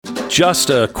Just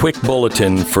a quick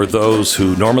bulletin for those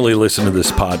who normally listen to this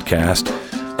podcast.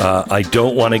 I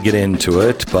don't want to get into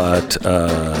it, but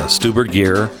Stuber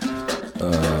Gear,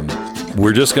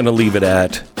 we're just going to leave it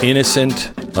at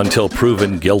innocent until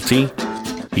proven guilty.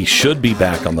 He should be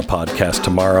back on the podcast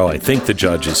tomorrow. I think the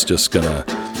judge is just going to,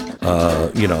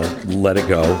 let it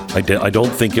go. I don't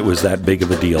think it was that big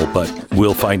of a deal, but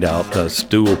we'll find out.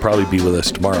 Stu will probably be with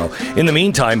us tomorrow. In the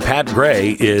meantime, Pat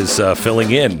Gray is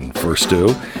filling in for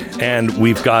Stu, and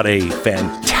we've got a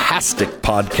fantastic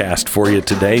podcast for you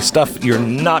today. Stuff you're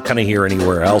not going to hear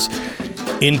anywhere else,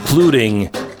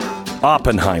 including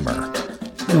Oppenheimer.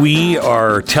 We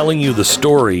are telling you the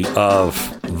story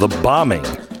of the bombing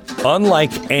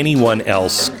unlike anyone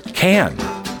else can.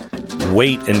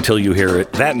 Wait until you hear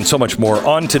it. That and so much more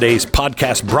on today's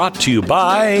podcast, brought to you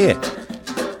by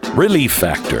Relief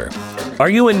Factor. Are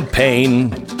you in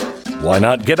pain? Why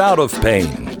not get out of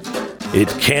pain? It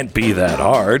can't be that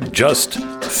hard. Just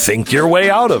think your way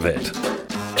out of it.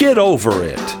 Get over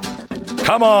it.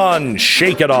 Come on,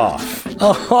 shake it off.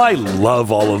 Oh, I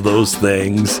love all of those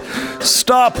things.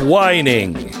 Stop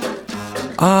whining.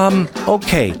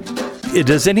 Okay.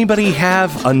 Does anybody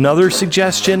have another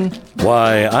suggestion?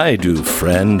 Why, I do,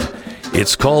 friend.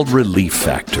 It's called Relief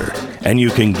Factor, and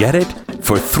you can get it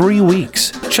for 3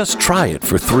 weeks. Just try it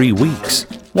for 3 weeks.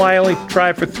 Why only try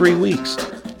it for 3 weeks?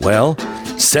 Well,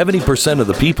 70% of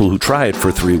the people who try it for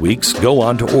 3 weeks go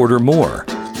on to order more.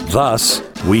 Thus,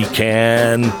 we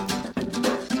can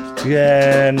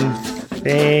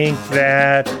think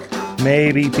that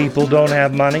maybe people don't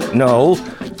have money? No,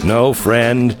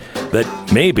 friend. That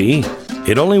maybe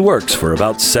it only works for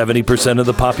about 70% of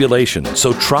the population.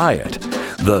 So try it.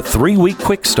 The 3-week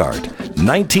quick start,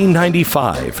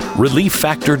 $19.95,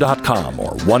 relieffactor.com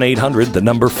or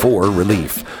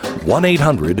 1-800-4-RELIEF.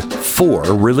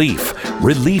 1-800-4-RELIEF.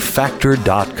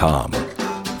 relieffactor.com.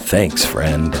 Thanks,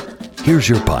 friend. Here's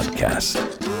your podcast.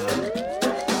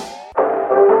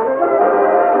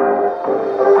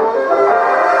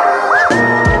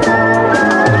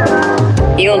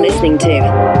 You're listening to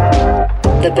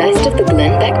the Best of the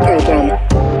Glenn Beck program.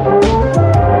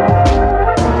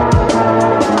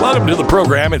 Welcome to the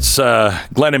program. It's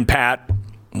Glenn and Pat.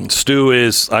 Stu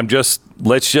is,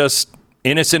 let's just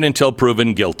innocent until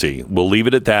proven guilty. We'll leave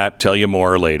it at that. Tell you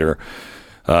more later.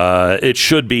 It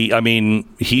should be,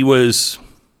 he's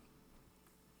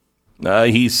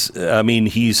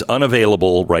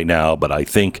unavailable right now, but I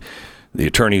think the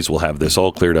attorneys will have this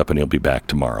all cleared up and he'll be back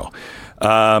tomorrow.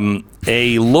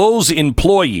 A Lowe's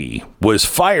employee was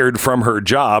fired from her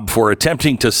job for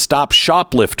attempting to stop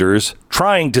shoplifters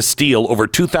trying to steal over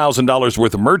 $2,000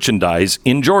 worth of merchandise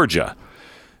in Georgia.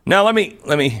 Now, let me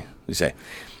say,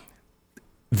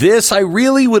 this I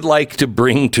really would like to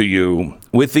bring to you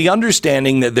with the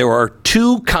understanding that there are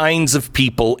two kinds of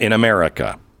people in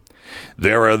America.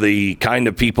 There are the kind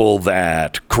of people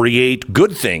that create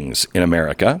good things in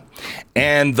America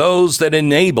and those that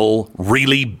enable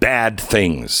really bad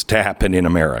things to happen in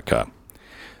America.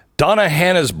 Donna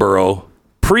Hannesborough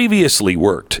previously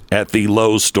worked at the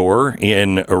Lowe's store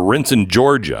in Rinson,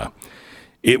 Georgia.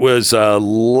 It was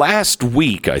last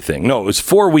week, I think. No, it was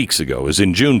 4 weeks ago. It was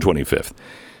in June 25th.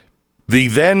 The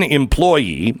then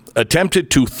employee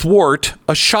attempted to thwart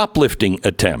a shoplifting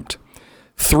attempt.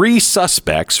 3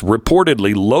 suspects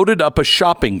reportedly loaded up a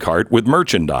shopping cart with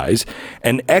merchandise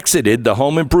and exited the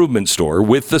home improvement store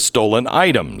with the stolen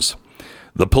items.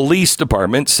 The police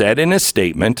department said in a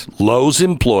statement, Lowe's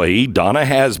employee Donna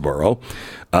Hansborough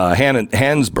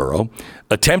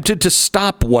attempted to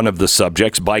stop one of the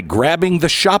subjects by grabbing the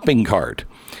shopping cart.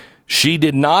 She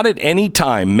did not at any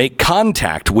time make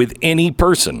contact with any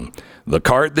person. The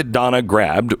cart that Donna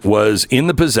grabbed was in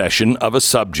the possession of a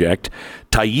subject,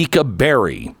 Taika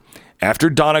Berry. After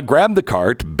Donna grabbed the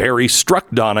cart, Berry struck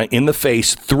Donna in the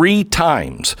face 3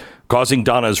 times, causing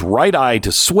Donna's right eye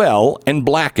to swell and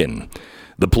blacken.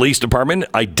 The police department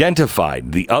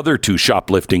identified the other 2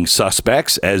 shoplifting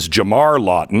suspects as Jamar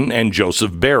Lawton and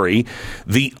Joseph Berry,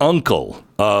 the uncle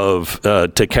of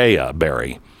Taika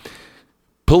Berry.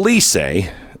 Police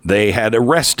say they had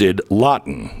arrested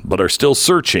Lawton, but are still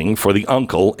searching for the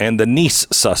uncle and the niece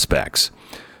suspects.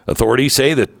 Authorities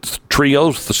say the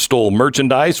trio stole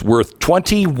merchandise worth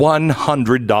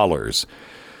 $2,100.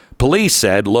 Police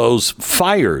said Lowe's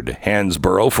fired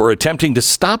Hansborough for attempting to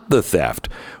stop the theft,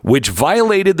 which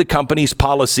violated the company's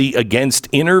policy against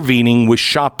intervening with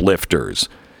shoplifters.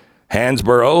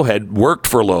 Hansborough had worked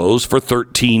for Lowe's for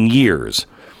 13 years.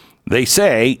 They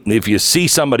say if you see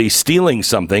somebody stealing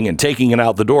something and taking it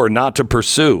out the door, not to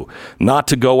pursue, not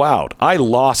to go out. I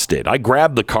lost it. I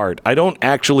grabbed the cart. I don't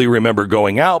actually remember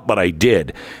going out, but I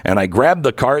did. And I grabbed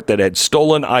the cart that had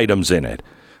stolen items in it.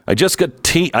 I just get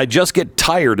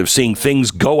tired of seeing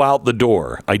things go out the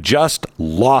door. I just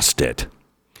lost it.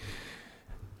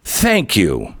 Thank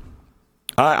you.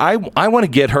 I want to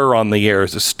get her on the air.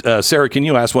 Sarah, can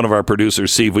you ask one of our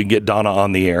producers, see if we can get Donna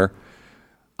on the air?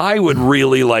 I would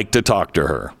really like to talk to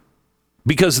her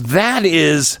because that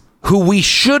is who we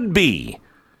should be.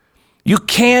 You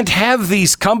can't have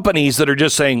these companies that are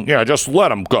just saying, yeah, just let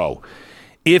them go.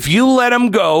 If you let them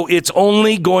go, it's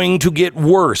only going to get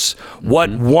worse.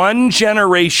 What one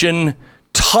generation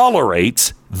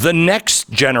tolerates, the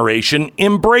next generation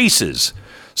embraces.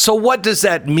 So what does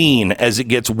that mean as it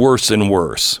gets worse and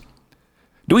worse?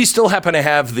 Do we still happen to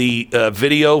have the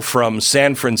video from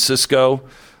San Francisco?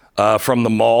 From the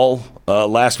mall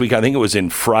last week? I think it was in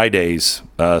Friday's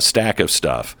stack of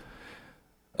stuff.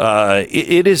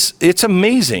 It's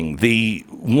amazing.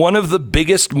 One of the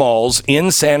biggest malls in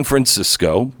San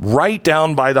Francisco, right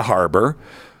down by the harbor,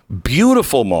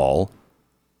 beautiful mall,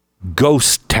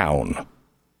 ghost town,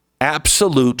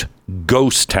 absolute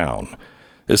ghost town.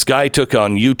 This guy took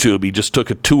on YouTube. He just took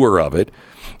a tour of it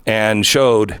and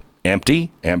showed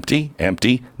empty, empty,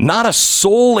 empty. Not a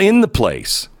soul in the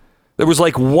place. There was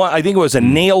like one, I think it was a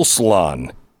nail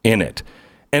salon in it,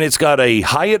 and it's got a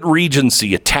Hyatt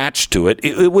Regency attached to it.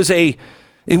 It was a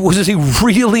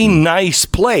really nice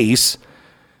place.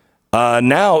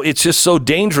 Now it's just so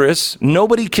dangerous.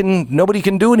 Nobody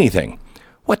can do anything.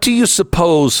 What do you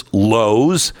suppose,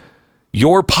 Lowe's,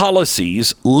 your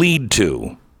policies lead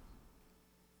to?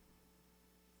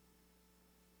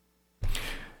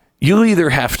 You either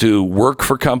have to work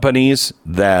for companies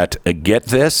that get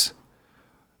this.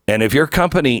 And if your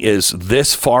company is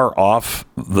this far off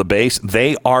the base,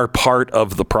 they are part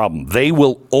of the problem. They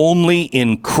will only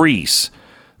increase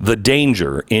the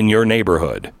danger in your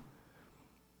neighborhood.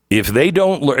 If they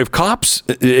don't,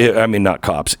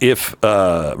 if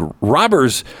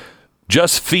robbers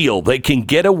just feel they can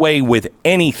get away with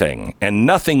anything and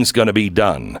nothing's going to be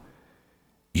done,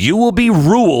 you will be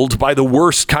ruled by the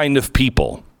worst kind of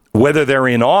people, whether they're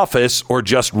in office or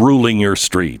just ruling your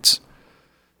streets.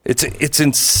 It's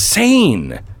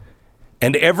insane.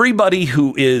 And everybody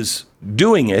who is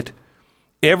doing it,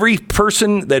 every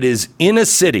person that is in a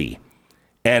city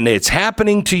and it's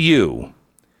happening to you,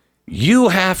 you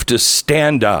have to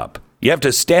stand up. You have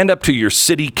to stand up to your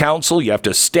city council. You have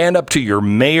to stand up to your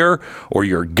mayor or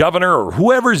your governor or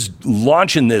whoever's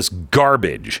launching this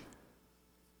garbage.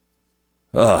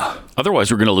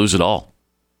 Otherwise, we're going to lose it all.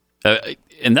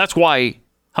 And that's why,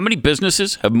 how many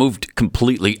businesses have moved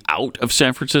completely out of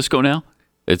San Francisco now?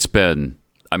 It's been,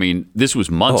 this was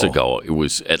months ago. It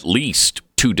was at least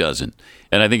 24.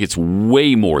 And I think it's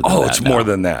way more than that. It's more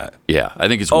than that. Yeah, I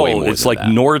think it's way more it's than like that.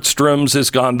 Nordstrom's is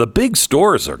gone. The big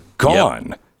stores are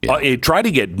gone. Yep. Try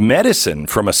to get medicine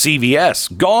from a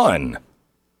CVS, gone.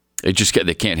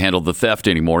 They can't handle the theft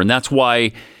anymore. And that's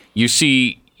why you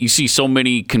see so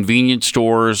many convenience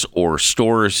stores or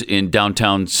stores in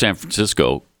downtown San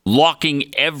Francisco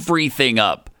locking everything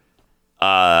up.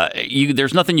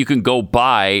 There's nothing you can go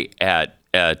buy at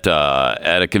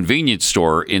a convenience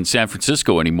store in San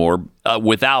Francisco anymore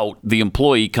without the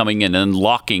employee coming in and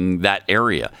locking that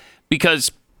area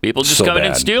because people just come in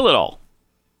and steal it all.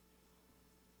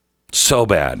 So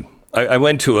bad. I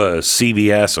went to a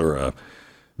CVS or a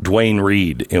Dwayne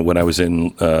Reed when I was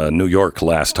in New York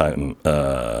last time.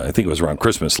 I think it was around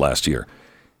Christmas last year,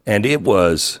 and it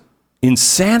was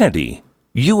insanity.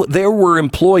 There were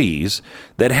employees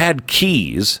that had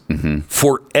keys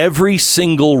for every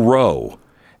single row.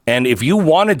 And if you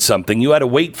wanted something, you had to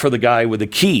wait for the guy with a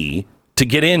key to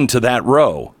get into that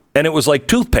row. And it was like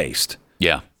toothpaste.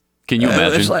 Yeah. Can you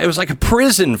imagine? It was like a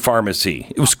prison pharmacy.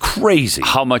 It was crazy.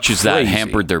 How much has that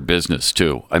hampered their business,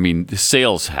 too? The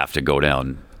sales have to go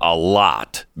down a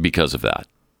lot because of that.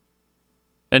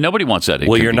 And nobody wants that.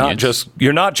 Well, you're not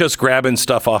just grabbing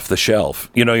stuff off the shelf.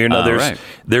 There's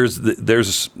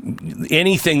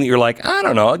anything that you're like, I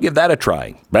don't know, I'll give that a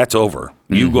try. That's over.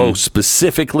 You go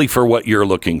specifically for what you're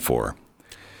looking for.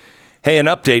 Hey, an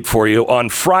update for you. On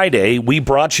Friday, we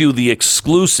brought you the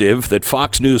exclusive that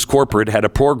Fox News Corporate had a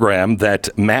program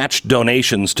that matched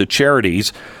donations to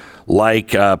charities like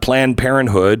Planned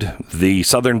Parenthood, the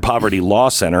Southern Poverty Law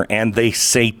Center, and the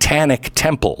Satanic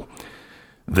Temple.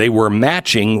 They were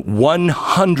matching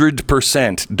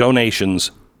 100%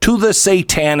 donations to the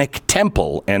Satanic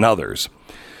Temple and others.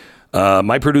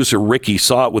 My producer, Ricky,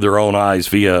 saw it with her own eyes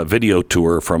via video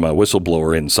tour from a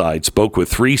whistleblower inside, spoke with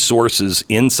 3 sources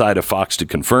inside of Fox to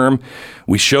confirm.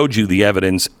 We showed you the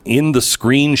evidence in the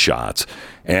screenshots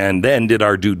and then did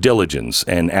our due diligence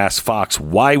and asked Fox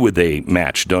why would they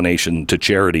match donation to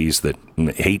charities that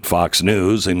hate Fox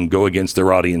News and go against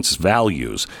their audience's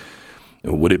values.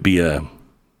 Would it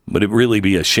really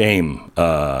be a shame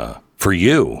for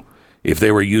you if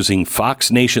they were using Fox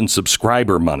Nation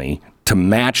subscriber money to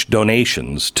match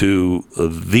donations to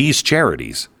these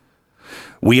charities?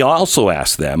 We also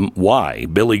asked them why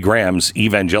Billy Graham's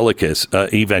Evangelical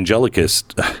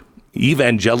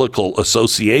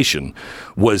Association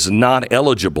was not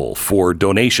eligible for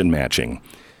donation matching.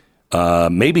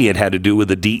 Maybe it had to do with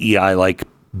the DEI-like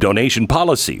donation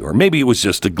policy, or maybe it was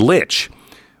just a glitch.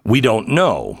 We don't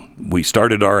know. We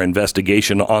started our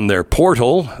investigation on their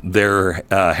portal. There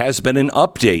has been an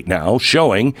update now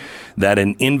showing that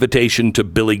an invitation to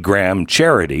Billy Graham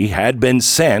charity had been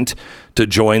sent to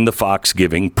join the Fox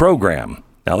Giving program.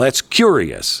 Now, that's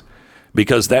curious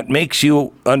because that makes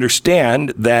you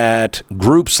understand that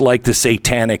groups like the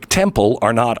Satanic Temple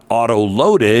are not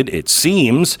auto-loaded, it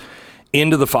seems,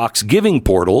 into the Fox Giving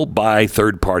portal by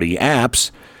third-party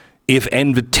apps if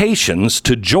invitations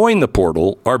to join the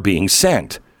portal are being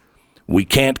sent. We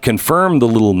can't confirm the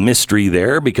little mystery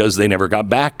there because they never got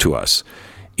back to us,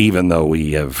 even though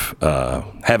we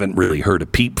haven't really heard a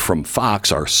peep from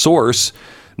Fox, our source.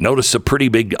 Notice a pretty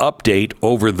big update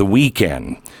over the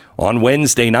weekend. On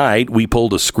Wednesday night, we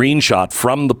pulled a screenshot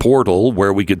from the portal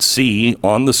where we could see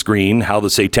on the screen how the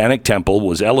Satanic Temple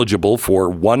was eligible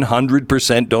for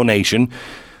 100% donation,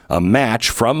 a match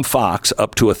from Fox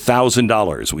up to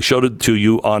 $1,000. We showed it to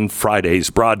you on Friday's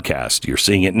broadcast. You're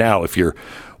seeing it now if you're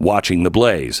watching The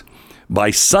Blaze.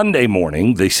 By Sunday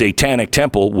morning, the Satanic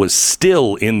Temple was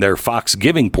still in their Fox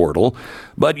Giving portal,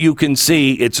 but you can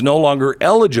see it's no longer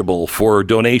eligible for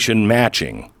donation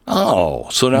matching. Oh,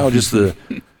 so now just the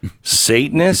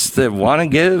Satanists that want to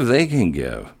give, they can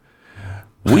give.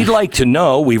 We'd like to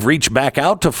know. We've reached back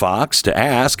out to Fox to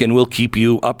ask, and we'll keep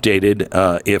you updated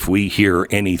if we hear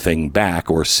anything back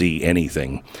or see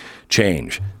anything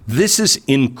change. This is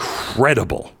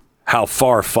incredible how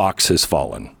far Fox has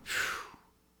fallen.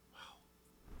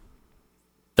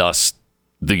 Thus,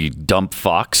 the Dump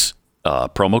Fox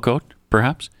promo code,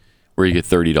 perhaps, where you get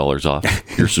 $30 off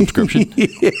your subscription.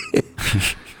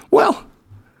 Well,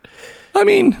 I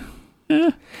mean,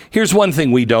 here's one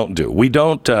thing we don't do. We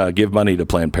don't give money to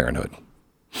Planned Parenthood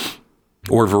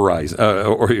or Verizon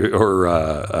or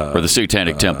the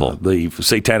Satanic Temple. The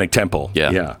Satanic Temple.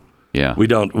 Yeah. We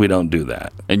don't do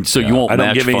that. And so you won't I don't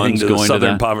match give anything funds to the going Southern to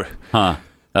that? Poverty. Huh.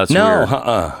 That's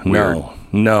No, weird.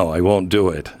 No, I won't do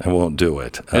it. Isn't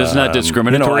that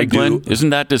discriminatory, I Glenn? do. Isn't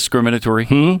that discriminatory?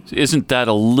 Isn't that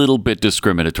a little bit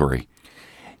discriminatory?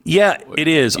 Yeah, it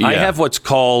is. Yeah. I have what's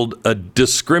called a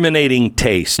discriminating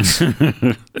tastes.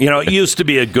 It used to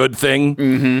be a good thing.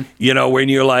 Mm-hmm. When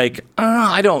you're like,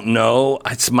 I don't know,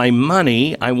 it's my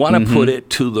money. I want to put it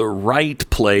to the right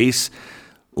place.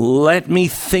 Let me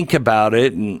think about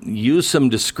it and use some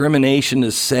discrimination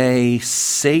to say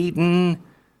Satan,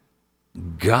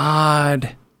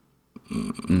 God.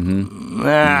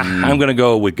 I'm going to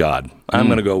go with God. I'm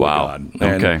going to go with God.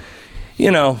 And, okay.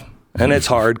 And it's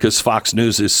hard because Fox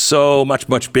News is so much,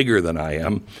 much bigger than I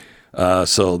am.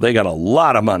 So they got a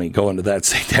lot of money going to that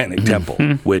Satanic Temple,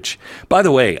 which, by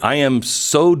the way, I am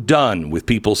so done with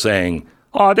people saying,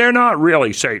 oh, they're not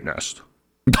really Satanists.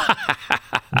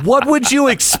 What would you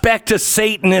expect a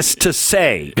Satanist to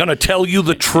say? Going to tell you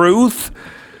the truth?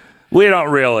 We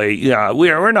don't really,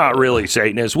 we're not really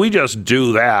Satanists. We just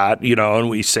do that, and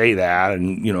we say that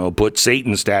and, put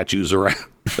Satan statues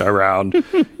around,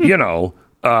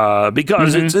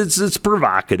 because it's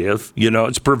provocative,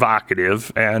 it's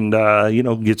provocative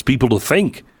and, gets people to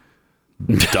think,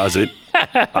 does it?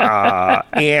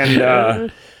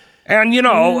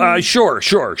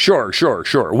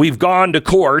 Sure. We've gone to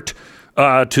court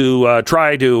to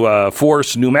try to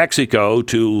force New Mexico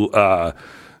to,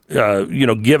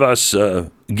 give us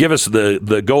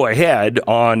the go ahead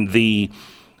on the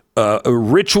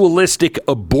ritualistic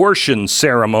abortion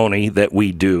ceremony that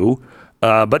we do.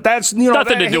 But that's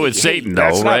nothing to do with Satan,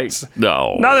 though, right?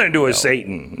 No, nothing to do with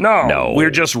Satan. No,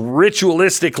 we're just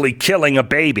ritualistically killing a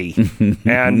baby,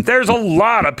 and there's a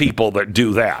lot of people that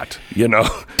do that.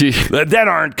 That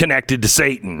aren't connected to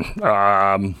Satan.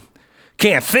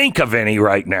 Can't think of any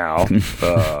right now,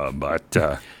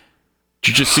 but.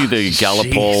 Did you just see the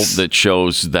Gallup poll that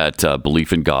shows that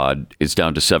belief in God is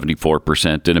down to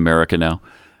 74% in America now?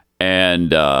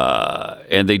 And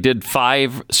they did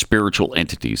 5 spiritual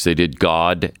entities. They did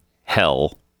God,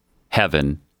 hell,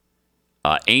 heaven,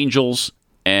 angels,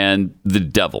 and the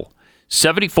devil.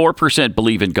 74%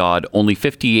 believe in God. Only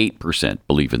 58%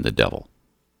 believe in the devil.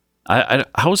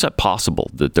 How is that possible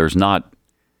that there's not?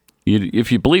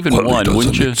 If you believe in one, he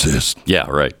wouldn't you? Exist. Yeah,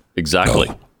 right. Exactly.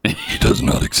 No, he does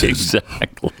not exist.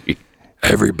 Exactly.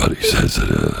 Everybody says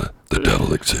that the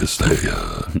devil exists. They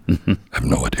have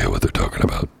no idea what they're talking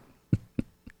about.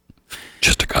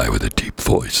 Just a guy with a deep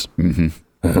voice and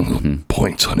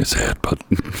points on his head, but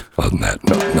other than that,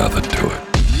 nothing to it.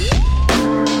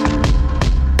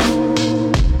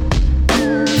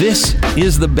 This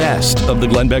is the best of the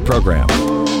Glenn Beck program.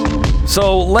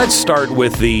 So let's start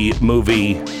with the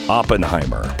movie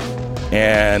Oppenheimer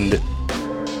and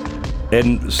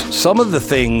some of the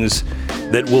things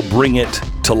that will bring it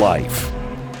to life.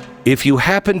 If you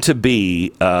happen to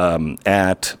be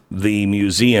at the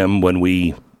museum when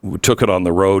we took it on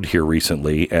the road here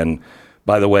recently, and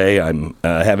by the way, I'm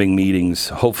having meetings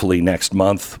hopefully next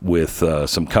month with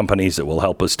some companies that will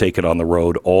help us take it on the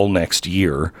road all next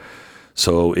year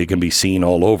so it can be seen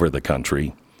all over the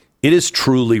country. It is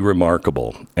truly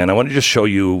remarkable. And I want to just show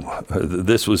you,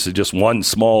 this was just one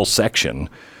small section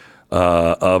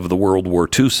of the World War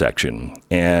II section,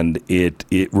 and it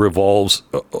revolves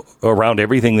around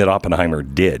everything that Oppenheimer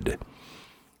did.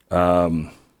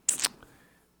 When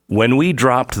we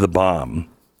dropped the bomb,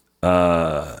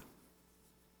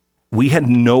 we had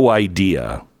no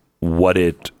idea what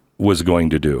it was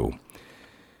going to do.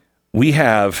 We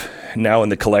have now in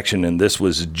the collection, and this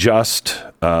was just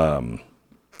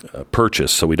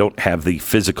purchased, so we don't have the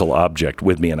physical object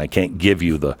with me, and I can't give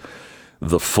you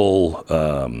the full,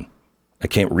 I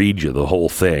can't read you the whole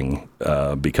thing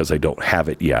because I don't have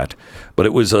it yet. But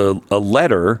it was a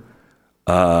letter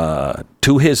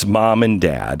to his mom and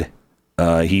dad.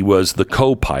 He was the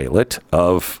co-pilot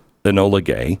of Enola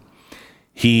Gay.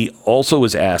 He also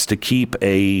was asked to keep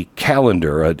a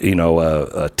calendar,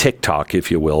 a TikTok, if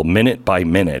you will, minute by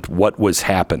minute, what was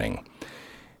happening.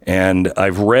 And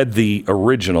I've read the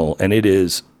original, and it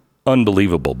is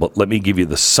unbelievable. But let me give you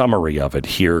the summary of it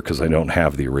here because I don't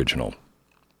have the original.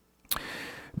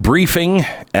 Briefing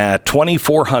at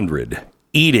 2400,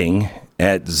 eating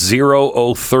at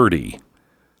 0030.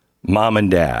 Mom and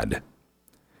Dad.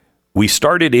 We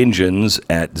started engines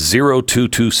at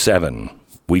 0227.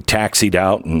 We taxied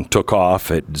out and took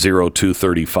off at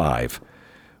 0235.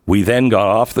 We then got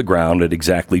off the ground at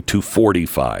exactly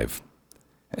 245.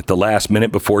 At the last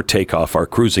minute before takeoff, our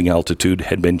cruising altitude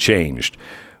had been changed,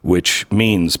 which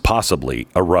means possibly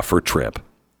a rougher trip.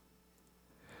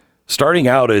 Starting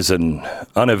out as an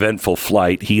uneventful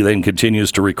flight, he then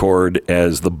continues to record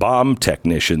as the bomb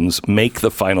technicians make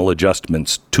the final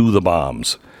adjustments to the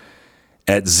bombs.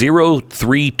 At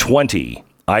 0320,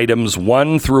 items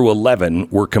 1 through 11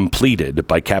 were completed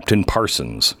by Captain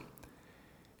Parsons.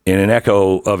 In an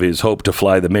echo of his hope to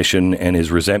fly the mission and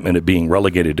his resentment of being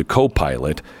relegated to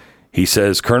co-pilot, he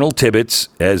says Colonel Tibbets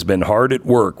has been hard at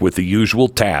work with the usual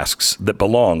tasks that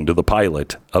belong to the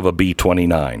pilot of a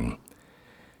B-29.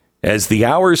 As the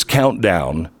hours count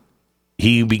down,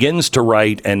 he begins to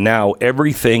write, and now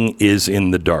everything is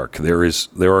in the dark.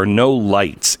 There are no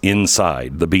lights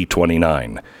inside the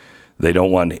B-29. They don't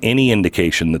want any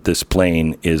indication that this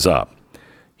plane is up.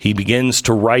 He begins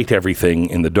to write everything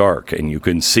in the dark, and you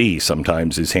can see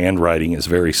sometimes his handwriting is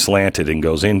very slanted and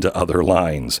goes into other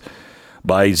lines.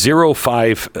 By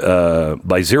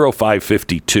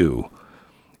 0552,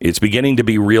 it's beginning to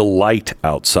be real light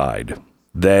outside.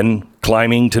 Then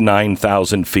climbing to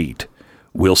 9,000 feet.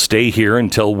 We'll stay here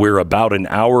until we're about an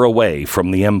hour away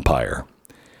from the Empire.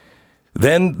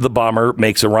 Then the bomber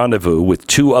makes a rendezvous with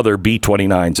 2 other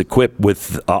B-29s equipped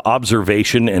with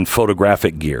observation and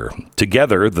photographic gear.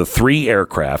 Together, the 3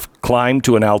 aircraft climb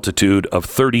to an altitude of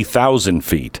 30,000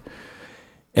 feet.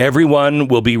 Everyone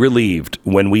will be relieved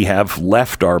when we have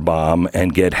left our bomb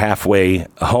and get halfway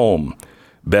home.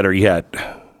 Better yet,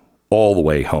 all the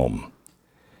way home.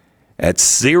 At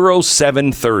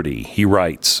 0730, he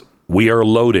writes, "We are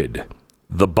loaded.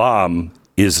 The bomb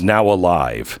is now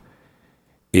alive.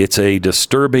 It's a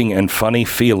disturbing and funny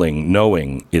feeling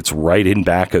knowing it's right in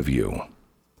back of you."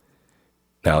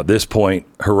 Now, at this point,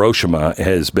 Hiroshima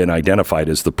has been identified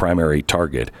as the primary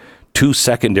target. 2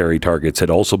 secondary targets had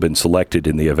also been selected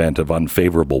in the event of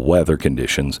unfavorable weather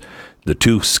conditions. The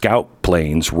 2 scout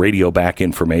planes radio back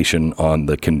information on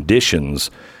the conditions,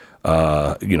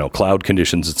 cloud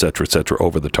conditions, et cetera,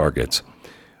 over the targets.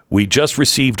 We just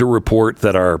received a report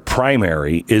that our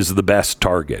primary is the best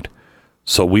target.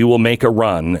 So we will make a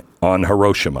run on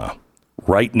Hiroshima.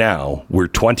 Right now, we're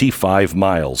 25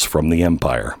 miles from the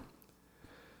Empire.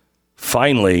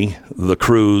 Finally, the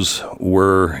crews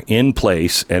were in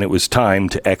place, and it was time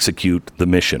to execute the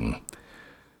mission.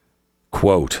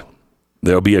 Quote,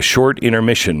 "There'll be a short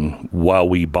intermission while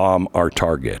we bomb our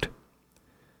target."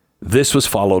 This was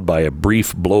followed by a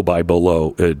brief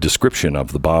blow-by-blow description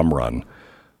of the bomb run,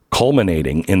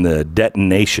 culminating in the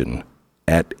detonation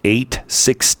at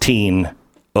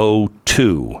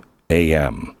 8:16:02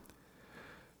 a.m.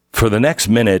 For the next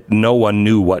minute, no one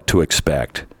knew what to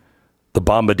expect. The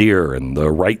bombardier and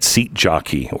the right seat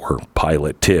jockey, or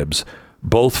pilot Tibbs,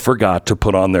 both forgot to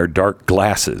put on their dark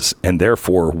glasses and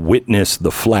therefore witnessed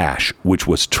the flash, which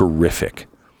was terrific.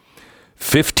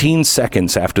 15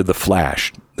 seconds after the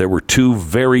flash, there were two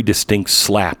very distinct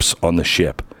slaps on the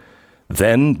ship.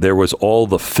 Then there was all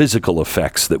the physical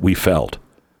effects that we felt.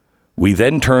 We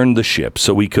then turned the ship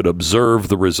so we could observe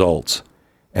the results.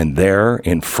 And there,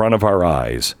 in front of our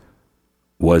eyes,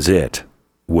 was it,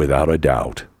 without a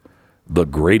doubt, the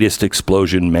greatest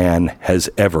explosion man has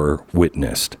ever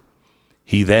witnessed.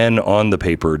 He then, on the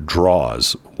paper,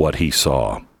 draws what he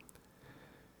saw.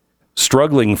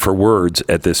 Struggling for words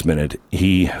at this minute,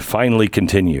 he finally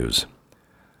continues,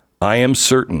 "I am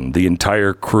certain the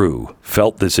entire crew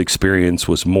felt this experience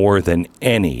was more than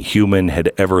any human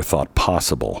had ever thought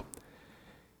possible.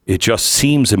 It just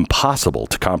seems impossible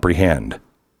to comprehend.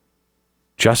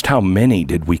 Just how many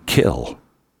did we kill?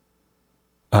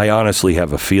 I honestly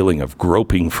have a feeling of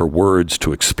groping for words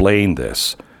to explain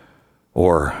this.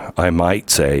 Or I might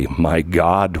say, my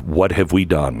God, what have we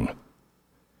done?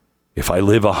 If I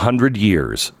live 100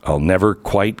 years, I'll never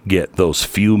quite get those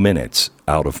few minutes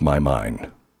out of my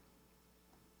mind."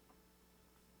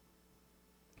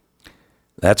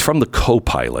 That's from the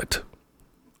co-pilot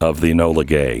of the Enola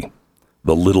Gay,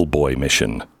 the Little Boy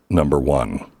mission, number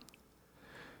 1.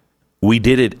 We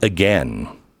did it again.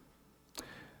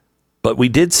 But we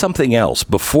did something else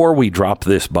before we dropped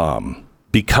this bomb.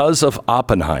 Because of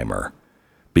Oppenheimer,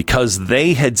 because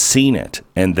they had seen it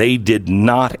and they did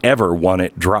not ever want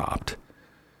it dropped.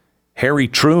 Harry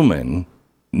Truman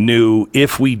knew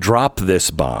if we drop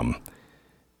this bomb,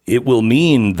 it will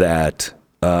mean that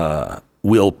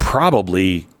we'll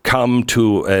probably come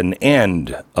to an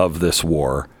end of this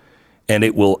war, and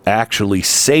it will actually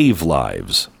save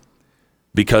lives.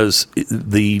 Because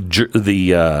the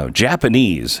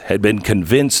Japanese had been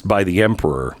convinced by the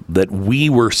emperor that we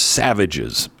were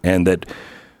savages and that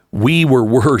we were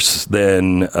worse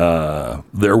than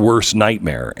their worst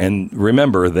nightmare. And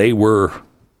remember, they were,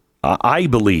 I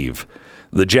believe,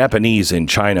 the Japanese in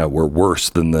China were worse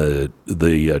than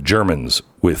the Germans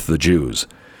with the Jews.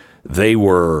 They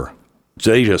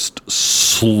just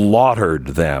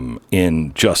slaughtered them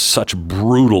in just such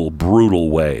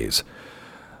brutal ways.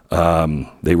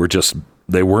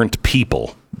 They weren't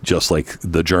people, just like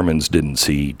the Germans didn't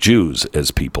see Jews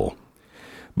as people.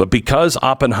 But because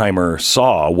Oppenheimer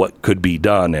saw what could be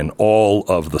done and all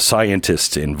of the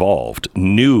scientists involved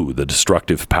knew the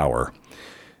destructive power,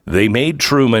 they made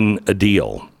Truman a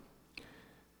deal.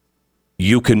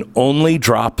 You can only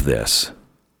drop this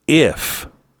if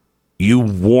you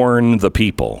warn the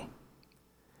people.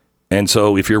 And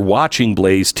so if you're watching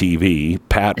Blaze TV,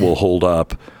 Pat will hold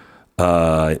up.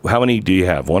 How many do you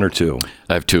have? One or two?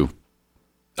 I have two.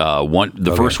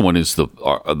 The first one is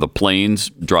the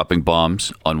planes dropping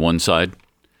bombs on one side.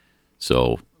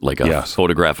 So like a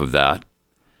photograph of that.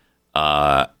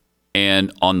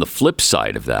 And on the flip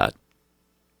side of that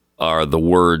are the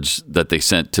words that they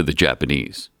sent to the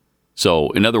Japanese. So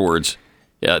in other words,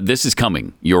 this is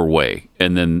coming your way.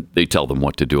 And then they tell them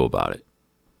what to do about it.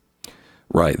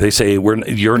 Right. They say,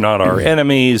 you're not our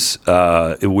enemies.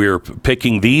 We're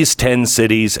picking these 10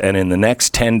 cities, and in the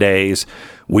next 10 days,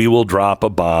 we will drop a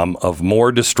bomb of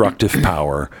more destructive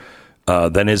power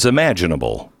than is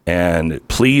imaginable. And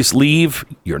please leave.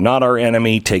 You're not our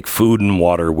enemy. Take food and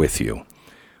water with you.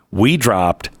 We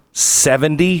dropped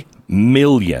 70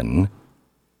 million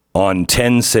on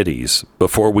 10 cities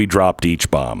before we dropped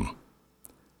each bomb.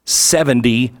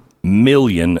 70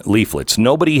 million leaflets.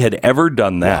 Nobody had ever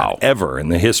done that, ever in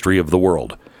the history of the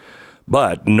world.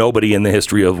 But nobody in the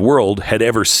history of the world had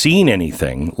ever seen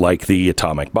anything like the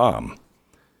atomic bomb.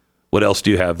 What else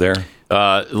do you have there?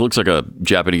 It looks like a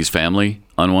Japanese family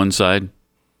on one side.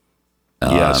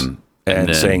 Yes,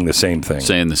 and saying the same thing.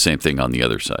 Saying the same thing on the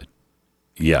other side.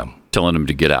 Yeah. Telling them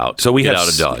to get out. So get out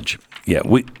of Dodge. Yeah,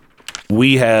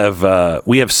 we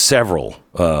have several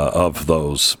of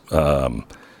those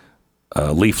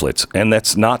leaflets, and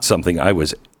that's not something I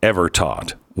was ever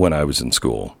taught when I was in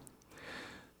school.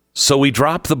 So we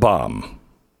dropped the bomb,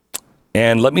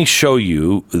 and let me show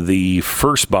you the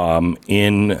first bomb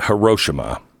in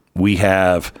Hiroshima. We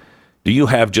have, do you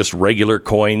have just regular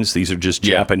coins? These are just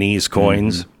Japanese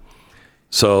coins. Mm-hmm.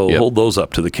 So hold those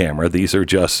up to the camera. These are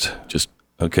just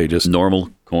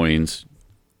normal coins.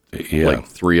 Yeah. Like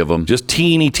 3 of them. Just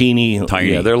teeny. Tiny.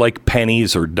 Yeah, they're like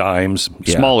pennies or dimes.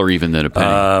 Yeah. Smaller even than a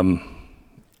penny.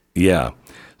 Yeah.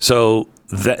 So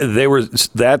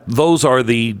those are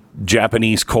the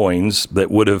Japanese coins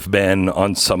that would have been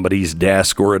on somebody's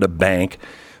desk or at a bank.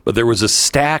 But there was a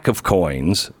stack of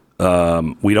coins.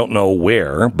 We don't know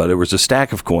where, but there was a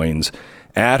stack of coins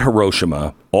at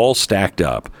Hiroshima, all stacked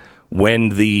up. When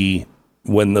the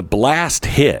blast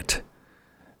hit,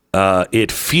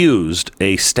 it fused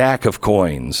a stack of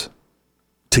coins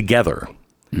together.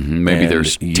 Mm-hmm. Maybe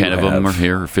there's 10 of them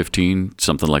here, or 15,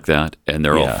 something like that, and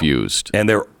they're all fused. And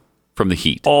they're from the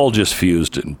heat. All just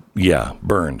fused and,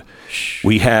 burned.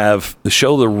 We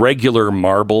show the regular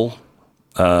marble,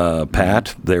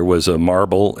 Pat. There was a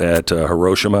marble at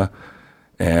Hiroshima,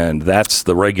 and that's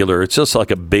the regular. It's just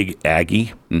like a big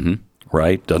Aggie,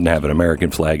 right? Doesn't have an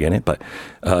American flag in it, but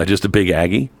just a big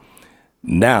Aggie.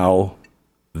 Now,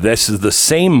 this is the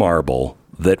same marble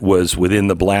that was within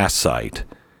the blast site,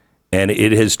 and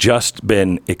it has just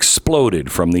been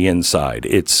exploded from the inside.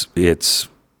 It's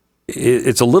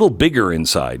a little bigger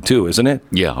inside too, isn't it?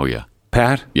 Yeah. Oh, yeah.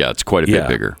 Pat? Yeah, it's quite a bit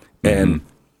bigger. And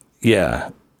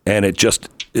and it just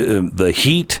the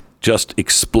heat just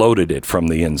exploded it from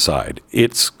the inside.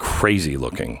 It's crazy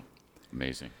looking.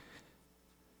 Amazing.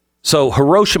 So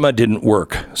Hiroshima didn't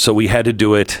work, so we had to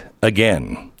do it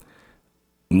again.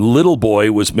 Little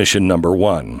boy was mission number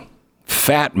 1.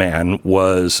 Fat man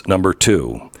was number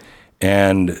 2.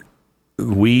 And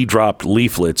we dropped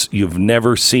leaflets. You've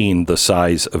never seen the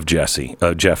size of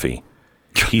Jeffy.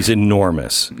 He's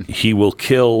enormous. He will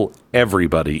kill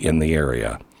everybody in the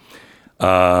area.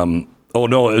 Oh,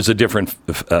 no, it was a different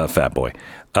fat boy.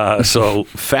 So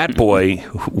Fat Boy,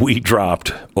 we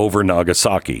dropped over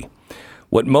Nagasaki.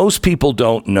 What most people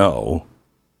don't know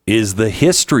is the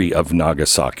history of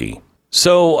Nagasaki.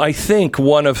 So I think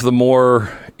one of the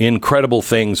more incredible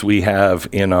things we have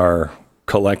in our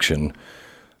collection,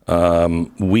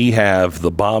 we have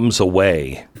the Bombs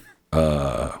Away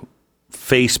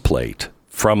faceplate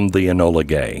from the Enola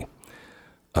Gay,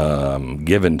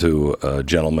 given to a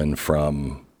gentleman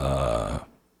from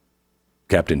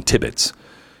Captain Tibbets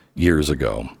years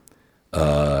ago.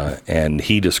 And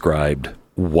he described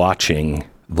watching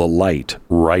the light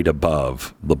right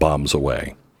above the Bombs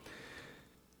Away.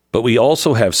 But we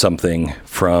also have something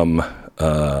from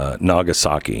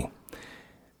Nagasaki.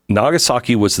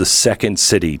 Nagasaki was the second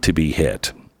city to be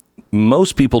hit.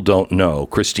 Most people don't know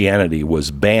Christianity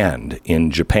was banned in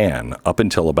Japan up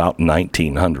until about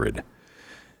 1900.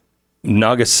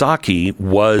 Nagasaki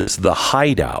was the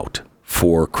hideout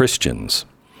for Christians.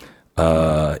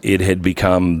 It had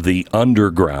become the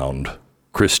underground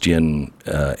Christian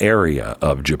area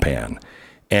of Japan.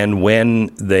 And when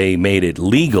they made it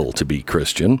legal to be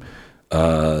Christian,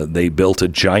 they built a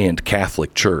giant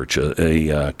Catholic church,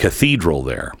 a cathedral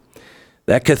there.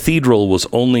 That cathedral was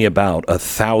only about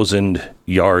 1,000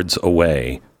 yards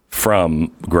away from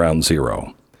Ground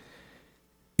Zero.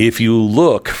 If you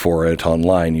look for it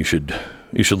online, you should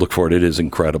look for it. It is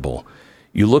incredible.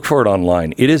 You look for it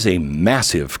online. It is a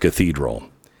massive cathedral.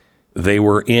 They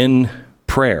were in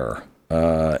prayer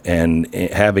and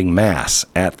having mass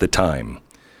at the time.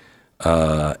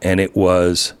 And it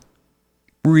was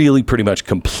really pretty much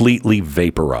completely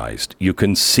vaporized. You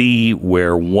can see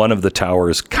where one of the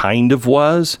towers kind of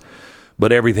was,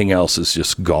 but everything else is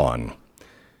just gone.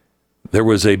 There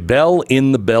was a bell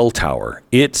in the bell tower.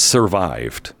 It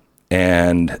survived,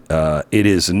 and it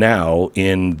is now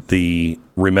in the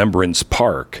Remembrance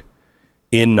Park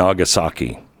in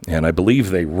Nagasaki. And I believe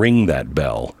they ring that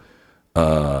bell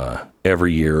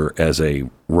every year as a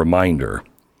reminder.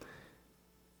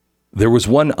 There was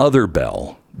one other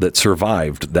bell that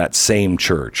survived that same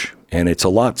church, and it's a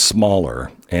lot smaller,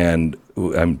 and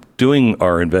I'm doing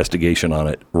our investigation on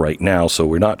it right now, so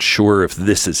we're not sure if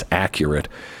this is accurate,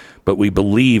 but we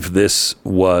believe this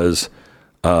was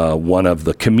one of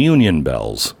the communion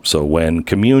bells. So when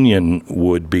communion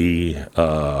would be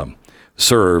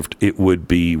served, it would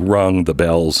be rung, the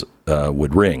bells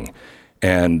would ring.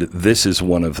 And this is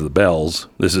one of the bells.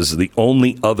 This is the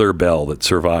only other bell that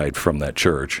survived from that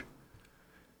church.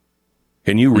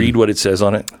 Can you read what it says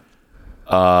on it?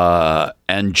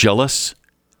 Angelus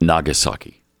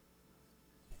Nagasaki.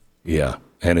 Yeah,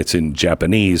 and it's in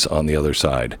Japanese on the other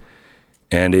side.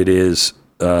 And it is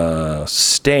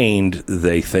stained,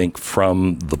 they think,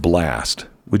 from the blast.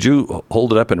 Would you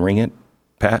hold it up and ring it,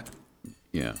 Pat?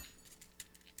 Yeah.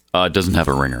 It doesn't have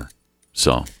a ringer,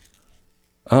 so.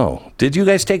 Oh, did you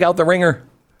guys take out the ringer?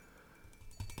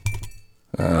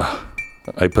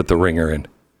 I put the ringer in.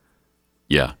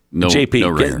 Yeah. No, JP, no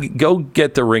ringer. go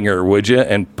get the ringer, would you,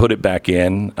 and put it back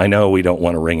in. I know we don't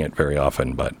want to ring it very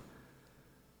often, but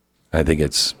I think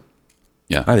it's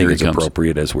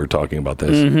appropriate as we're talking about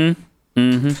this.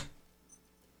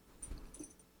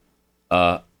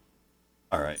 All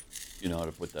right. You know how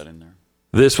to put that in there?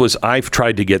 I've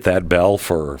tried to get that bell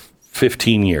for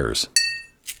 15 years.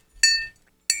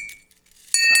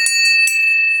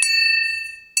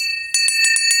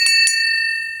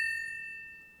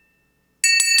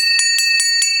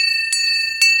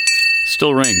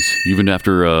 Still rings, even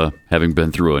after having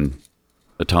been through an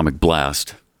atomic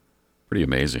blast. Pretty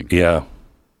amazing. Yeah.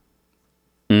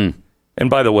 And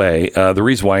by the way, the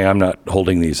reason why I'm not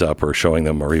holding these up or showing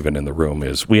them or even in the room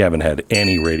is we haven't had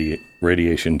any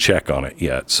radiation check on it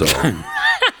yet. So.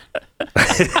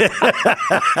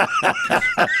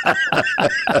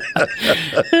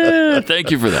 Thank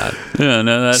you for that. Yeah,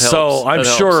 no, that helps. So I'm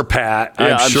sure, Pat.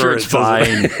 Yeah, I'm sure it's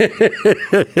fine.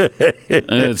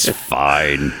 It's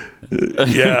fine.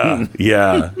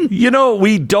 Yeah. You know,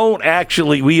 we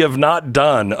have not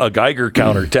done a Geiger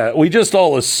counter test. We just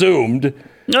all assumed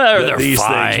They're these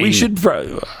fine. things. We should.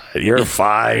 You're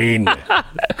fine.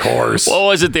 Of course. What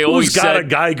was it they always Who's got said? a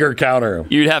Geiger counter?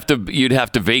 You'd have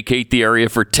to vacate the area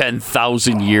for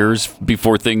 10,000 years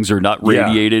before things are not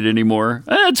radiated anymore.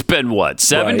 It's been what,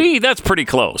 70? Right. That's pretty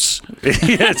close.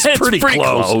 It's pretty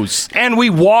close. And we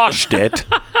washed it.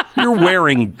 You're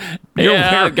wearing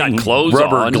I've got clothes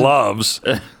rubber on. gloves.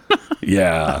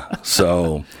 Yeah.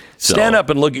 So stand up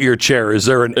and look at your chair. Is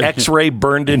there an X-ray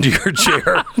burned into your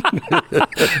chair?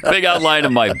 Big outline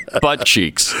of my butt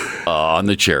cheeks on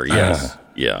the chair. Yes.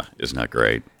 Yeah. Isn't that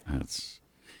great?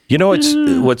 You know,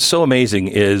 what's so amazing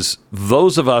is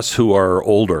those of us who are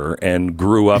older and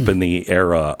grew up in the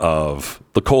era of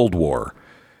the Cold War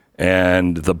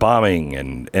and the bombing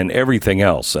and everything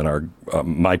else, and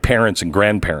my parents and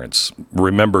grandparents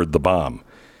remembered the bomb.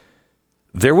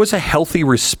 There was a healthy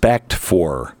respect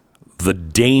for the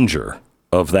danger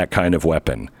of that kind of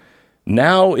weapon.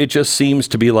 Now it just seems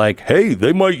to be like, hey,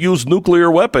 they might use nuclear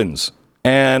weapons.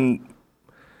 And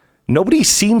nobody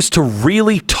seems to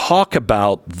really talk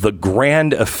about the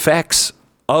grand effects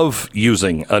of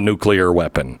using a nuclear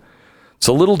weapon. It's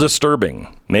a little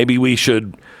disturbing. Maybe we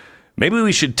should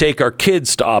take our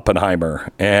kids to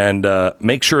Oppenheimer and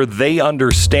make sure they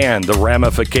understand the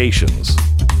ramifications.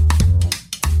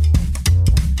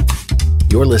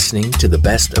 You're listening to the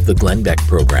Best of the Glenn Beck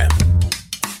program.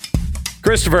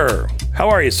 Christopher, how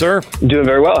are you, sir? Doing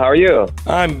very well. How are you?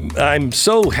 I'm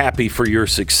so happy for your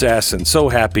success and so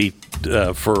happy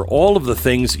for all of the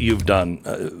things you've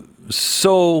done.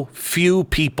 So few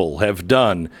people have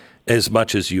done as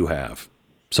much as you have.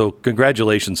 So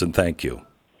congratulations and thank you.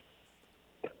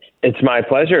 It's my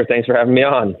pleasure. Thanks for having me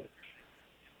on.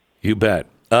 You bet.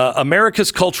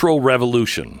 America's Cultural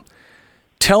Revolution.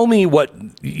 Tell me what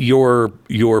your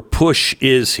push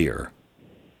is here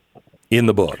in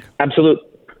the book.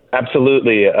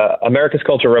 Absolutely. America's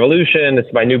Cultural Revolution.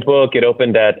 It's my new book. It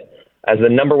opened as the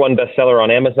 #1 bestseller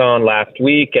on Amazon last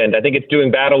week, and I think it's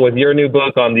doing battle with your new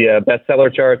book on the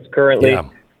bestseller charts currently. Yeah.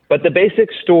 But the basic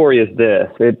story is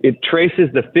this. It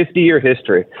traces the 50-year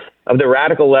history of the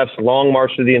radical left's long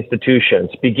march through the institutions,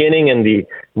 beginning in the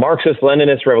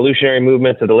Marxist-Leninist revolutionary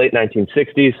movements of the late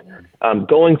 1960s,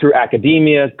 going through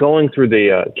academia, going through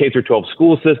the K-12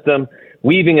 school system,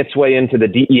 weaving its way into the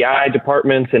DEI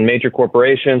departments and major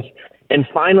corporations, and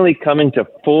finally coming to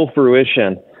full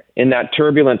fruition in that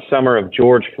turbulent summer of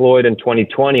George Floyd in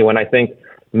 2020, when I think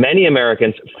many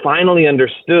Americans finally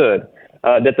understood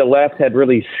that the left had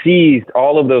really seized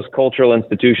all of those cultural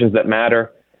institutions that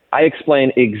matter. I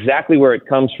explain exactly where it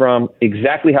comes from,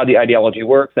 exactly how the ideology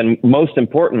works, and most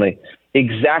importantly,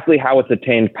 exactly how it's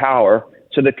attained power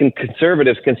so that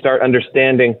conservatives can start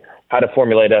understanding how to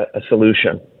formulate a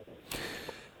solution.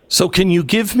 So can you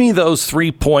give me those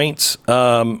 3 points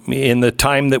in the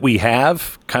time that we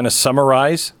have, kind of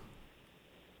summarize?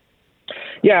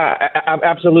 Yeah,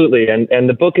 absolutely. And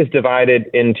the book is divided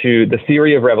into the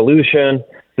theory of revolution,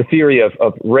 the theory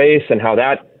of race and how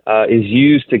that is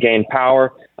used to gain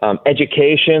power,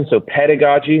 education, so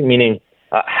pedagogy, meaning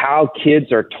how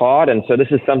kids are taught. And so this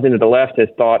is something that the left has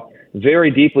thought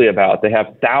very deeply about. They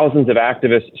have thousands of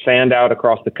activists fanned out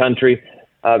across the country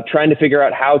trying to figure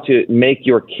out how to make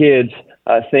your kids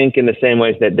think in the same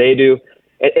ways that they do.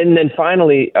 And then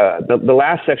finally, the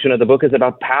last section of the book is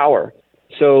about power.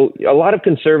 So a lot of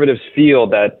conservatives feel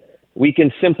that we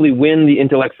can simply win the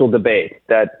intellectual debate,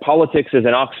 that politics is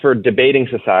an Oxford debating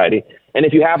society. And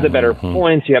if you have the better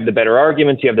points, you have the better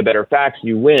arguments, you have the better facts,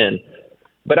 you win.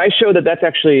 But I show that that's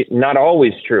actually not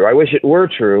always true. I wish it were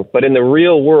true. But in the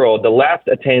real world, the left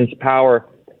attains power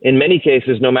in many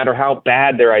cases, no matter how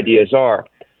bad their ideas are.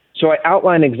 So I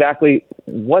outline exactly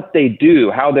what they do,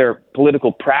 how their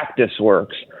political practice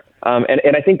works.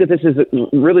 And I think that this is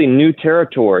really new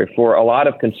territory for a lot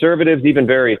of conservatives, even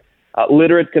very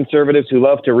literate conservatives who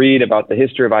love to read about the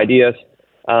history of ideas.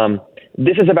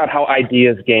 This is about how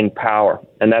ideas gain power,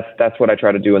 and that's what I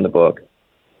try to do in the book.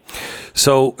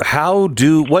 So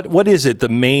what is it, the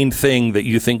main thing that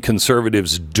you think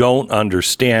conservatives don't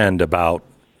understand about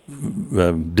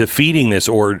defeating this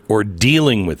or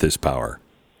dealing with this power?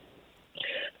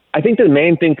 I think the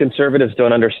main thing conservatives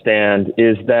don't understand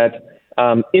is that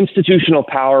institutional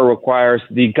power requires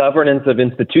the governance of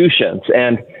institutions,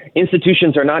 and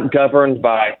institutions are not governed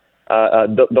by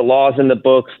the laws in the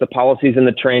books, the policies in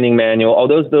the training manual,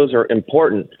 although those are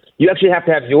important. You actually have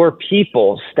to have your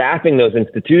people staffing those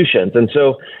institutions. And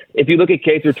so if you look at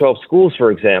K through 12 schools,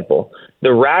 for example,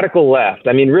 the radical left,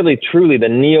 I mean, really, truly, the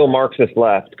neo-Marxist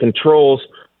left controls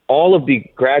all of the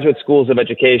graduate schools of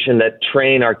education that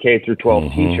train our K through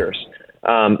 12 teachers.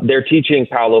 They're teaching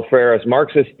Paulo Freire's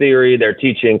Marxist theory. They're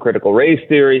teaching critical race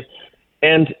theory.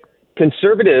 And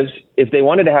conservatives, if they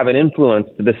wanted to have an influence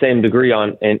to the same degree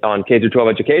on K through 12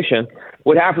 education,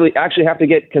 would actually have to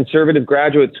get conservative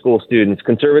graduate school students,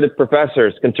 conservative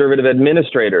professors, conservative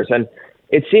administrators. And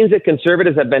it seems that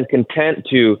conservatives have been content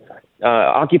to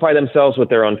occupy themselves with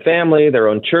their own family, their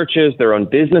own churches, their own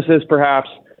businesses, perhaps.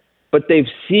 But they've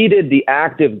ceded the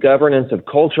active governance of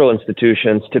cultural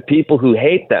institutions to people who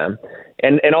hate them.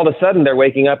 And all of a sudden, they're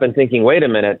waking up and thinking, wait a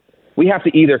minute, we have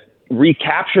to either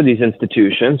recapture these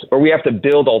institutions or we have to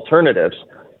build alternatives.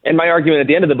 And my argument at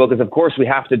the end of the book is, of course, we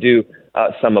have to do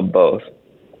some of both.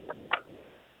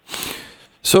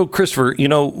 So, Christopher,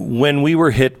 when we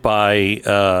were hit by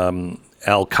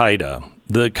Al-Qaeda,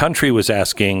 the country was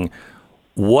asking,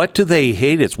 what do they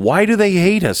hate us? Why do they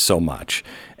hate us so much?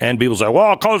 And people say,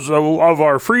 well, because of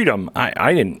our freedom.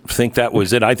 I didn't think that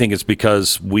was it. I think it's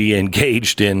because we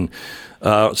engaged in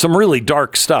some really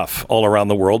dark stuff all around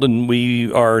the world, and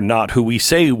we are not who we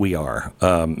say we are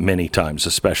many times,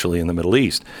 especially in the Middle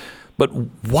East. But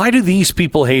why do these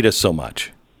people hate us so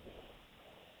much?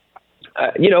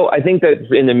 I think that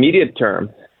in the immediate term,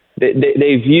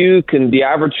 they view the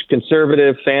average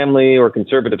conservative family or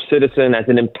conservative citizen as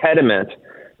an impediment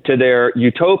to their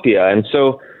utopia. And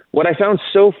so what I found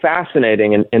so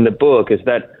fascinating in the book is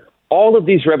that all of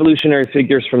these revolutionary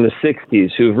figures from the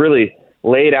 60s who've really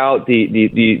laid out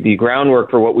the groundwork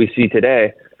for what we see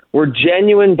today were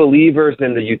genuine believers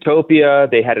in the utopia.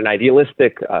 They had an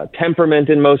idealistic temperament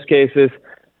in most cases,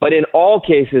 but in all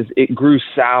cases, it grew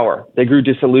sour. They grew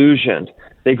disillusioned.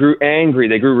 They grew angry.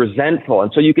 They grew resentful.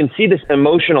 And so you can see this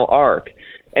emotional arc.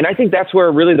 And I think that's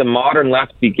where really the modern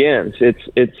left begins.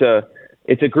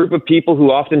 It's a group of people who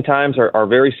oftentimes are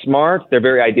very smart. They're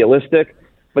very idealistic,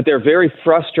 but they're very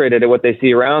frustrated at what they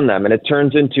see around them. And it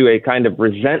turns into a kind of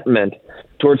resentment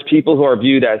towards people who are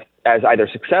viewed as either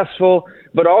successful,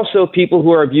 but also people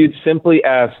who are viewed simply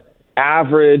as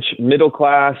average, middle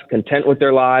class, content with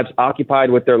their lives, occupied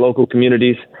with their local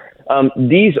communities.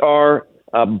 These are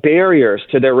barriers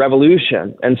to their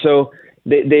revolution. And so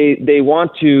they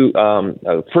want to,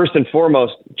 first and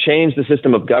foremost, change the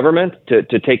system of government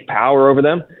to take power over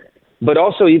them, but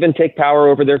also even take power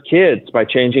over their kids by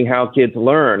changing how kids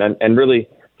learn and really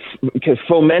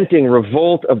fomenting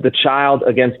revolt of the child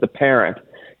against the parent.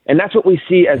 And that's what we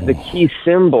see as the key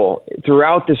symbol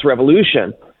throughout this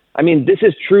revolution. I mean, this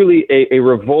is truly a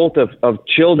revolt of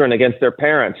children against their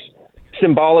parents,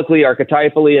 symbolically,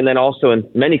 archetypally, and then also in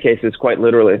many cases, quite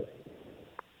literally.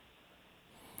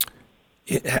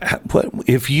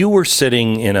 If you were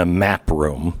sitting in a map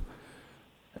room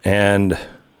and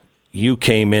you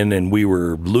came in and we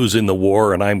were losing the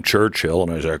war and I'm Churchill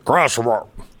and I said, cross the war,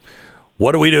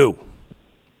 what do we do?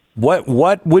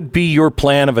 What would be your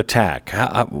plan of attack?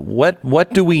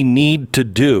 What do we need to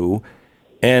do?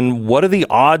 And what are the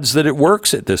odds that it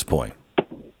works at this point?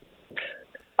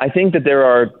 I think that there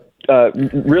are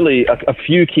really a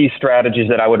few key strategies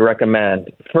that I would recommend.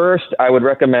 First, I would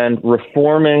recommend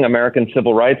reforming American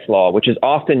civil rights law, which is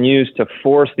often used to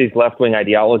force these left-wing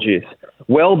ideologies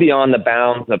well beyond the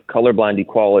bounds of colorblind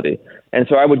equality. And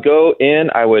so I would go in,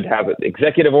 I would have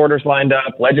executive orders lined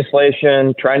up,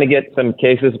 legislation, trying to get some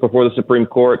cases before the Supreme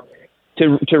Court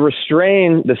to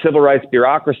restrain the civil rights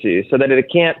bureaucracy so that it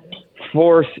can't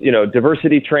force,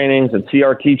 diversity trainings and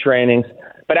CRT trainings,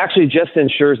 but actually just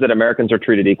ensures that Americans are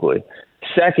treated equally.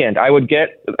 Second, I would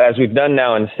get, as we've done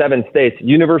now in 7 states,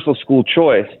 universal school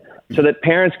choice so that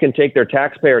parents can take their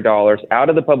taxpayer dollars out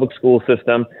of the public school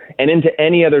system and into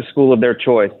any other school of their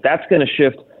choice. That's going to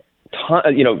shift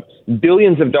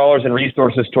billions of dollars in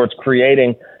resources towards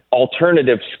creating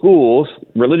alternative schools,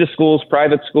 religious schools,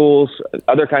 private schools,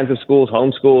 other kinds of schools,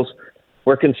 home schools,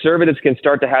 where conservatives can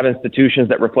start to have institutions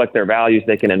that reflect their values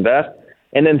they can invest.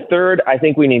 And then third, I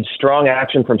think we need strong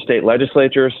action from state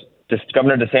legislatures.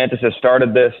 Governor DeSantis has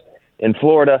started this in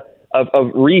Florida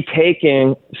of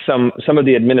retaking some of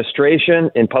the administration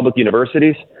in public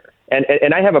universities.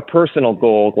 And I have a personal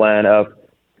goal, Glenn, of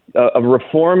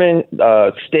reforming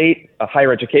state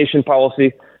higher education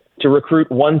policy to recruit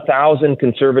 1,000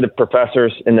 conservative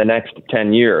professors in the next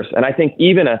 10 years. And I think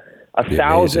even a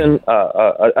thousand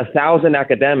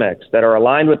academics that are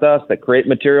aligned with us, that create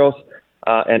materials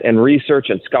and research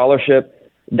and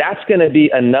scholarship, that's going to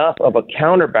be enough of a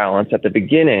counterbalance at the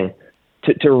beginning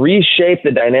to reshape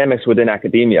the dynamics within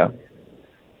academia.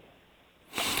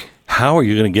 How are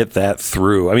you going to get that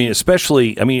through? I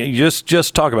mean,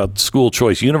 just talk about school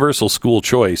choice, universal school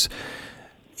choice.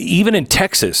 Even in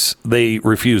Texas, they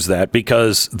refuse that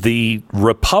because the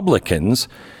Republicans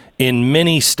in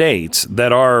many states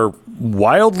that are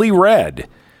wildly red,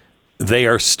 they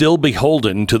are still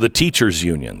beholden to the teachers'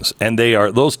 unions, and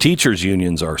those teachers'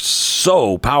 unions are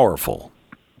so powerful.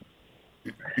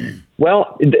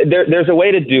 Well, there's a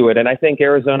way to do it, and I think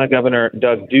Arizona Governor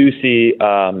Doug Ducey,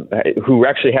 who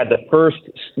actually had the first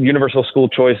universal school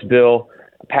choice bill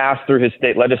passed through his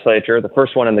state legislature, the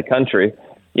first one in the country,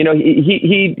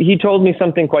 he told me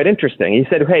something quite interesting. He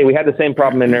said, "Hey, we had the same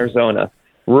problem in Arizona.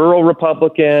 Rural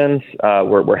Republicans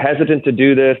were hesitant to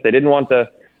do this. They didn't want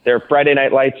their Friday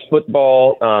Night Lights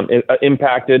football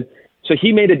impacted. So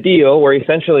he made a deal where he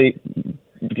essentially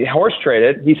horse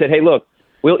traded. He said, hey, look,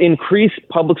 we'll increase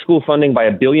public school funding by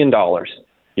 $1 billion.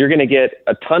 You're going to get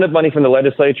a ton of money from the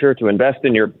legislature to invest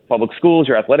in your public schools,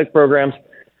 your athletic programs.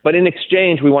 But in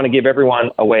exchange, we want to give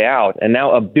everyone a way out. And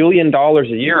now $1 billion a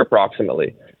year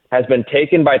approximately has been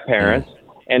taken by parents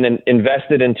and then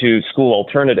invested into school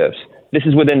alternatives. This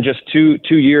is within just two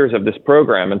years of this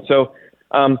program. And so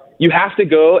you have to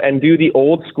go and do the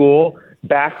old school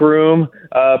backroom,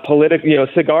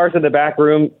 cigars in the back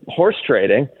room horse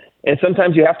trading. And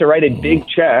sometimes you have to write a big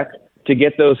check to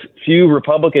get those few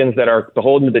Republicans that are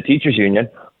beholden to the teachers union,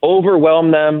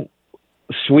 overwhelm them,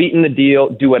 sweeten the deal,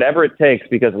 do whatever it takes,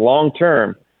 because long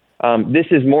term, this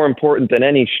is more important than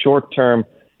any short term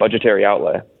budgetary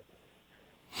outlay.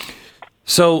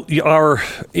 So our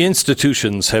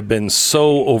institutions have been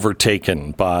so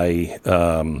overtaken by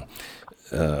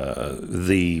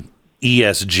the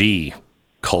ESG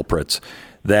culprits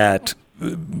that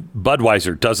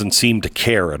Budweiser doesn't seem to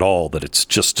care at all that it's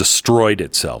just destroyed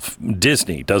itself.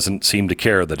 Disney doesn't seem to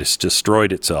care that it's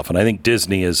destroyed itself. And I think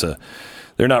Disney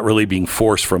they're not really being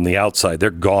forced from the outside.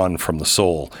 They're gone from the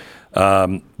soul.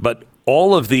 But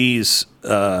all of these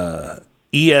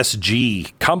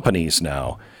ESG companies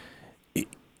now,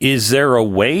 is there a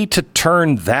way to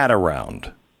turn that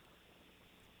around?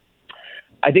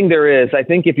 I think there is. I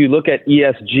think if you look at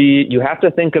ESG, you have to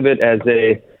think of it as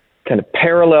a kind of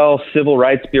parallel civil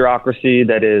rights bureaucracy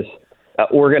that is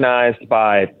organized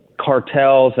by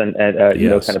cartels and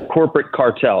Yes. kind of corporate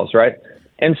cartels, right?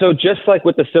 And so just like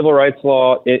with the civil rights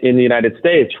law in the United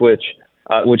States, which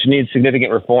needs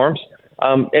significant reforms,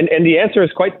 and the answer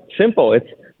is quite simple. It's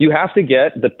you have to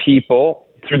get the people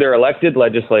through their elected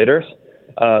legislators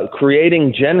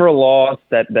creating general laws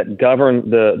that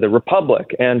govern the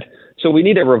republic. And so we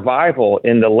need a revival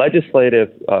in the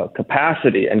legislative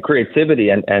capacity and creativity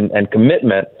and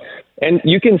commitment. And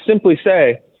you can simply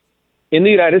say, in the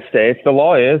United States, the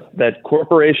law is that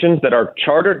corporations that are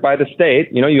chartered by the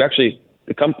state,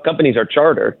 the companies are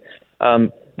chartered,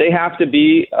 they have to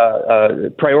be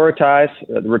prioritize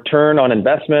the return on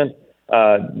investment.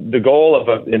 The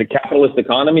goal in a capitalist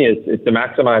economy is to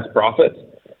maximize profits.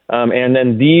 And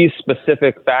then these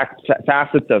specific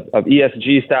facets of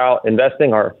ESG style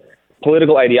investing are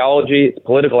political ideology,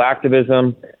 political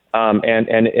activism,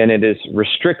 and it is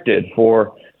restricted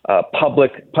for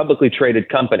publicly traded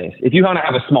companies. If you want to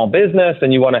have a small business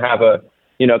and you want to have a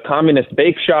communist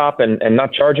bake shop and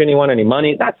not charge anyone any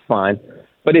money, that's fine.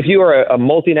 But if you are a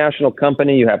multinational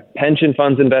company, you have pension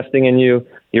funds investing in you,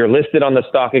 you're listed on the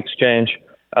stock exchange,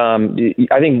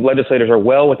 I think legislators are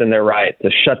well within their right to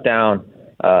shut down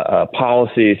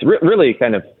policies, really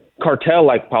kind of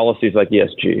cartel-like policies like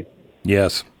ESG.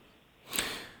 Yes.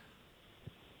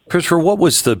 Christopher, what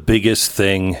was the biggest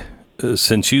thing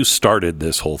since you started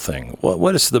this whole thing?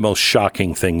 What is the most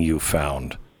shocking thing you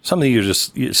found? Something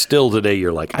still today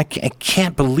you're like, I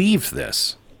can't believe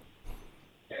this.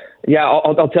 Yeah,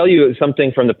 I'll tell you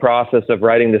something from the process of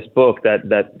writing this book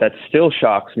that still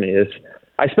shocks me is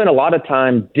I spent a lot of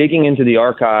time digging into the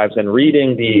archives and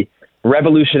reading the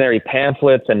revolutionary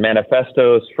pamphlets and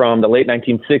manifestos from the late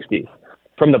 1960s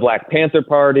from the Black Panther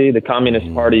Party, the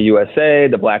Communist Party USA,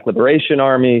 the Black Liberation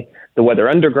Army, the Weather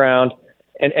Underground.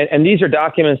 And these are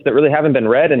documents that really haven't been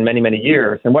read in many, many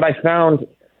years. And what I found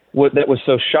that was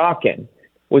so shocking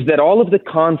was that all of the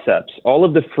concepts, all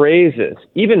of the phrases,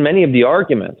 even many of the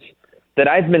arguments that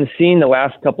I've been seeing the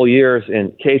last couple of years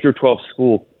in K through 12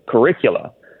 school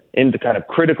curricula in the kind of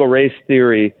critical race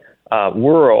theory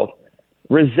world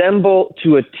resemble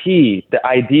to a T the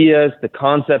ideas, the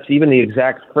concepts, even the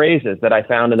exact phrases that I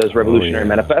found in those revolutionary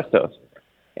manifestos.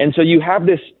 And so you have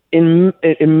this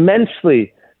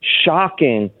immensely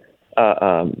shocking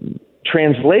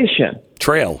translation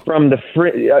trail from the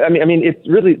I mean it's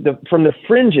really from the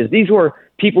fringes. These were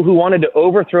people who wanted to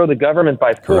overthrow the government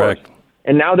by force. Correct.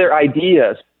 And now their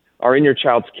ideas are in your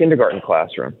child's kindergarten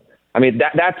classroom. I mean,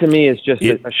 that to me is just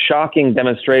a shocking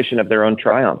demonstration of their own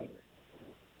triumph.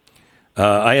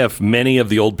 I have many of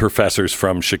the old professors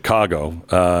from Chicago.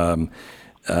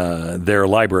 Their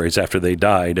libraries, after they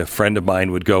died, a friend of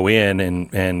mine would go in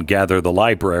and gather the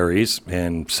libraries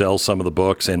and sell some of the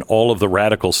books and all of the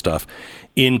radical stuff,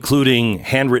 including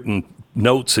handwritten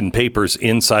notes and papers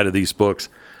inside of these books.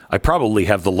 I probably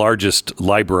have the largest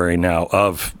library now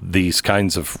of these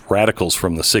kinds of radicals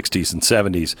from the 60s and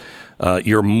 70s.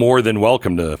 You're more than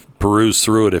welcome to peruse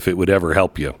through it if it would ever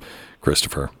help you,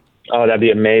 Christopher. Oh, that'd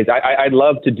be amazing. I'd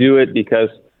love to do it because,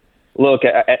 look,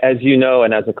 as you know,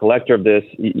 and as a collector of this,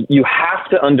 you have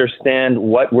to understand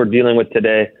what we're dealing with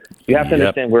today. You have to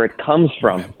understand where it comes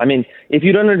from. I mean, if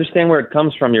you don't understand where it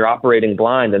comes from, you're operating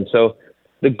blind. And so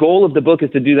the goal of the book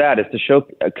is to do that, is to show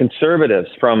conservatives,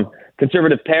 from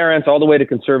conservative parents all the way to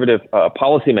conservative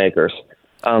policymakers.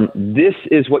 This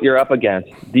is what you're up against.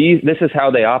 This is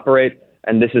how they operate,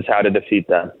 and this is how to defeat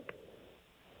them.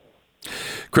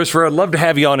 Christopher, I'd love to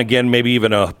have you on again, maybe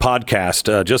even a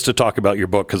podcast, just to talk about your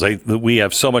book, because we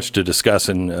have so much to discuss,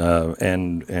 and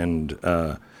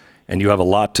you have a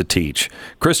lot to teach.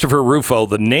 Christopher Rufo,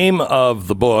 the name of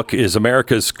the book is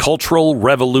America's Cultural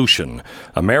Revolution.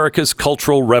 America's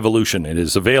Cultural Revolution. It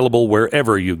is available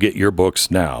wherever you get your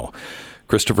books now.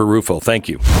 Christopher Rufo, thank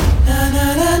you.